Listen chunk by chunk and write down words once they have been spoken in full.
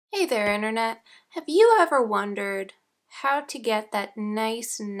Hey there, Internet. Have you ever wondered how to get that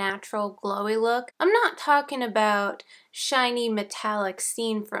nice, natural, glowy look? I'm not talking about shiny, metallic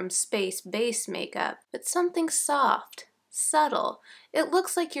scene from space base makeup, but something soft, subtle. It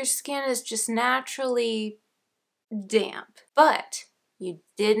looks like your skin is just naturally damp, but you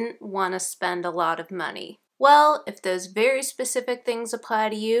didn't want to spend a lot of money. Well, if those very specific things apply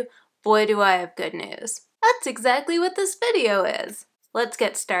to you, boy do I have good news. That's exactly what this video is. Let's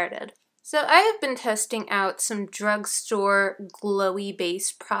get started. So I have been testing out some drugstore glowy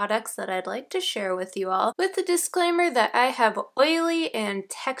base products that I'd like to share with you all, with the disclaimer that I have oily and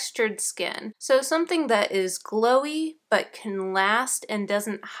textured skin. So something that is glowy but can last and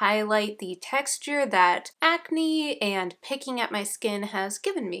doesn't highlight the texture that acne and picking at my skin has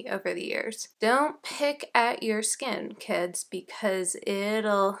given me over the years. Don't pick at your skin, kids, because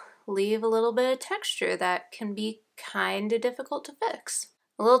it'll leave a little bit of texture that can be kind of difficult to fix.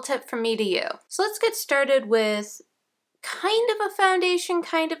 A little tip from me to you. So let's get started with kind of a foundation,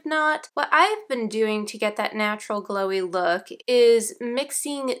 kind of not. What I've been doing to get that natural glowy look is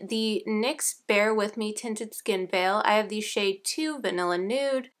mixing the NYX Bear With Me Tinted Skin Veil. I have the shade 2 Vanilla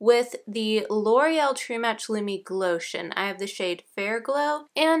Nude with the L'Oreal True Match Lumi Glotion. I have the shade Fair Glow.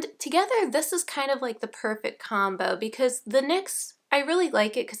 And together this is kind of like the perfect combo because the NYX, I really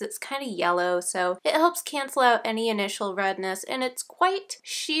like it because it's kind of yellow, so it helps cancel out any initial redness, and it's quite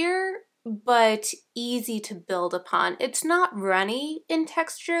sheer but easy to build upon. It's not runny in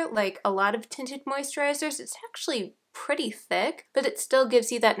texture like a lot of tinted moisturizers. It's actually pretty thick, but it still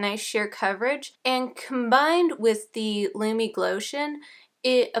gives you that nice sheer coverage. And combined with the Lumi Glotion,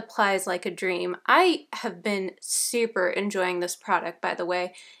 it applies like a dream. I have been super enjoying this product, by the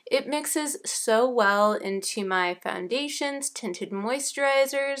way. It mixes so well into my foundations, tinted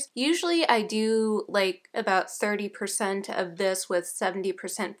moisturizers. Usually I do like about 30% of this with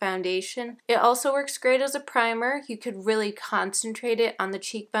 70% foundation. It also works great as a primer. You could really concentrate it on the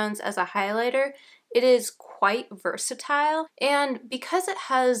cheekbones as a highlighter. It is quite versatile, and because it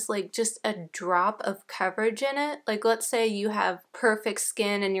has like just a drop of coverage in it, like let's say you have perfect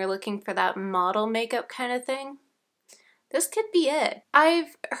skin and you're looking for that model makeup kind of thing, this could be it.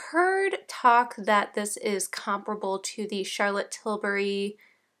 I've heard talk that this is comparable to the Charlotte Tilbury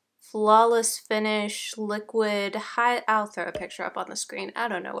Flawless Finish Liquid High. I'll throw a picture up on the screen. I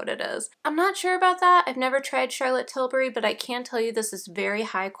don't know what it is. I'm not sure about that. I've never tried Charlotte Tilbury, but I can tell you this is very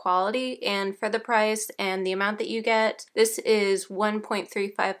high quality, and for the price and the amount that you get, this is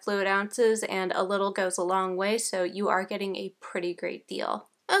 1.35 fluid ounces, and a little goes a long way, so you are getting a pretty great deal.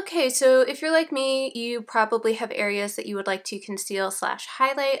 Okay, so if you're like me, you probably have areas that you would like to conceal slash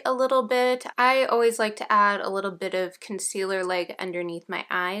highlight a little bit. I always like to add a little bit of concealer like underneath my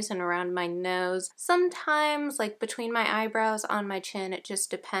eyes and around my nose. Sometimes like between my eyebrows, on my chin, it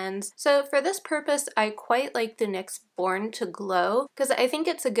just depends. So for this purpose, I quite like the NYX Born to Glow because I think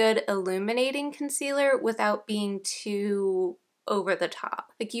it's a good illuminating concealer without being too over the top.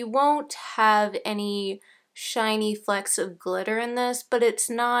 Like you won't have any shiny flecks of glitter in this, but it's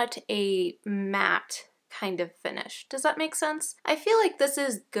not a matte kind of finish. Does that make sense? I feel like this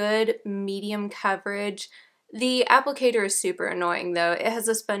is good medium coverage. The applicator is super annoying though. It has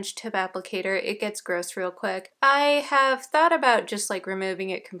a sponge tip applicator. It gets gross real quick. I have thought about just like removing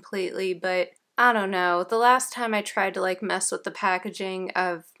it completely, but I don't know. The last time I tried to like mess with the packaging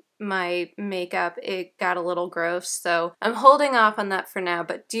of my makeup, it got a little gross, so I'm holding off on that for now,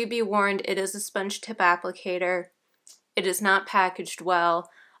 but do be warned, it is a sponge tip applicator. It is not packaged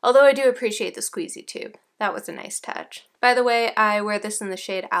well, although I do appreciate the squeezy tube. That was a nice touch. By the way, I wear this in the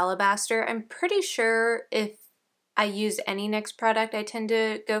shade Alabaster. I'm pretty sure if I use any NYX product, I tend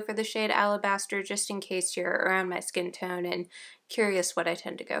to go for the shade Alabaster just in case you're around my skin tone and curious what I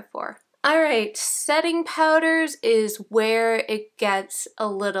tend to go for. Alright, setting powders is where it gets a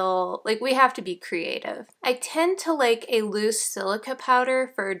little, like we have to be creative. I tend to like a loose silica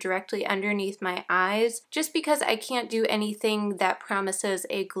powder for directly underneath my eyes just because I can't do anything that promises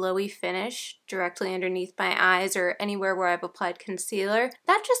a glowy finish directly underneath my eyes or anywhere where I've applied concealer.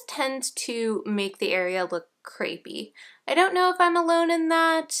 That just tends to make the area look crepey. I don't know if I'm alone in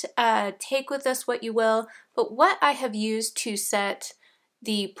that. Take with this what you will, but what I have used to set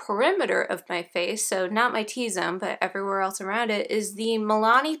the perimeter of my face, so not my T-zone, but everywhere else around it, is the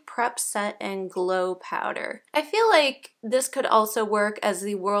Milani Prep Set and Glow Powder. I feel like this could also work as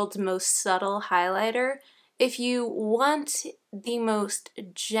the world's most subtle highlighter. If you want the most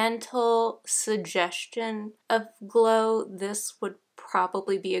gentle suggestion of glow, this would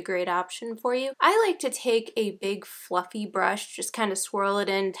probably be a great option for you. I like to take a big fluffy brush, just kind of swirl it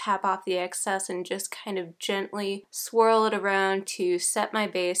in, tap off the excess, and just kind of gently swirl it around to set my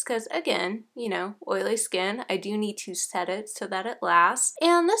base because, again, you know, oily skin, I do need to set it so that it lasts.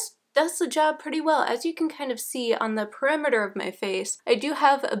 And this does the job pretty well. As you can kind of see on the perimeter of my face, I do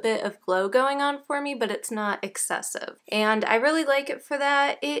have a bit of glow going on for me, but it's not excessive. And I really like it for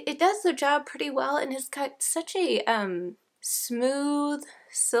that. It does the job pretty well, and it's got such a smooth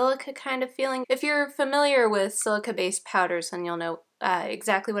silica kind of feeling. If you're familiar with silica-based powders, then you'll know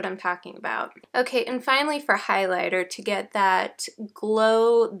exactly what I'm talking about. Okay, and finally for highlighter, to get that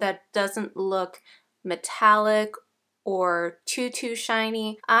glow that doesn't look metallic or too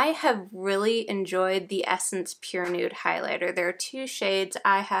shiny, I have really enjoyed the Essence Pure Nude highlighter. There are two shades.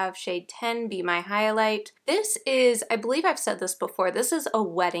 I have shade 10 be my highlight. This is, I believe I've said this before, this is a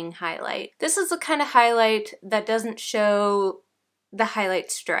wedding highlight. This is the kind of highlight that doesn't show the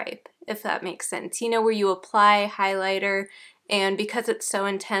highlight stripe, if that makes sense. You know, where you apply highlighter and because it's so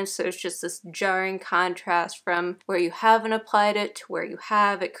intense, there's just this jarring contrast from where you haven't applied it to where you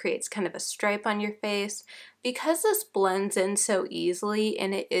have. It creates kind of a stripe on your face. Because this blends in so easily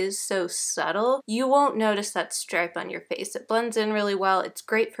and it is so subtle, you won't notice that stripe on your face. It blends in really well. It's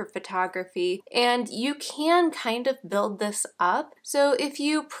great for photography, and you can kind of build this up. So if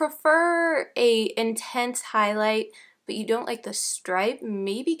you prefer a intense highlight but you don't like the stripe,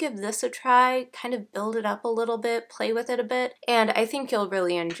 maybe give this a try, kind of build it up a little bit, play with it a bit, and I think you'll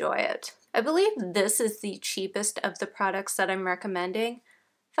really enjoy it. I believe this is the cheapest of the products that I'm recommending.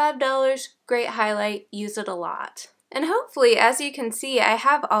 $5, great highlight, use it a lot. And hopefully, as you can see, I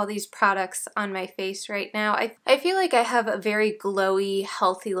have all these products on my face right now. I feel like I have a very glowy,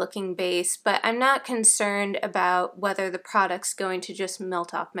 healthy looking base, but I'm not concerned about whether the product's going to just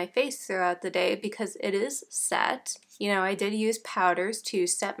melt off my face throughout the day because it is set. You know, I did use powders to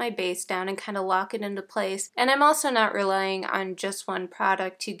set my base down and kind of lock it into place. And I'm also not relying on just one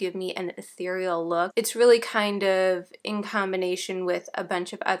product to give me an ethereal look. It's really kind of in combination with a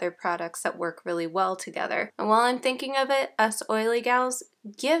bunch of other products that work really well together. And while I'm thinking of it, us oily gals,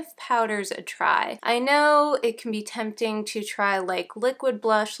 give powders a try. I know it can be tempting to try like liquid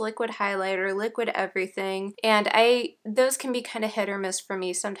blush, liquid highlighter, liquid everything, and those can be kind of hit or miss for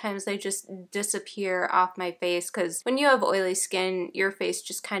me. Sometimes they just disappear off my face because when you have oily skin, your face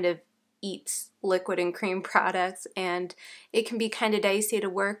just kind of eats liquid and cream products and it can be kind of dicey to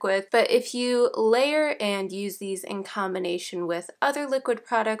work with. But if you layer and use these in combination with other liquid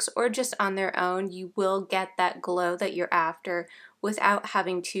products or just on their own, you will get that glow that you're after without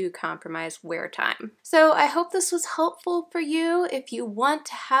having to compromise wear time. So I hope this was helpful for you if you want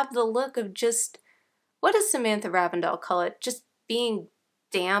to have the look of just, what does Samantha Ravndal call it? Just being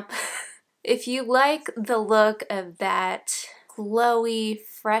damp. If you like the look of that glowy,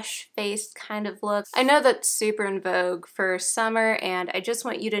 fresh-faced kind of look. I know that's super in vogue for summer, and I just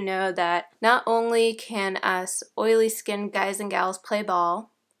want you to know that not only can us oily skinned guys and gals play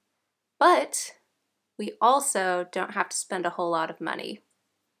ball, but we also don't have to spend a whole lot of money.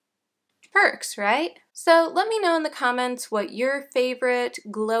 Perks, right? So let me know in the comments what your favorite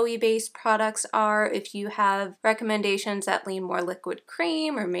glowy based products are, if you have recommendations that lean more liquid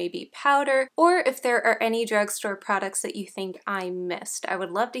cream or maybe powder, or if there are any drugstore products that you think I missed. I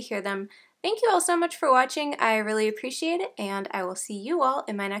would love to hear them. Thank you all so much for watching. I really appreciate it, and I will see you all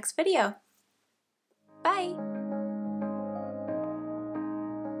in my next video. Bye!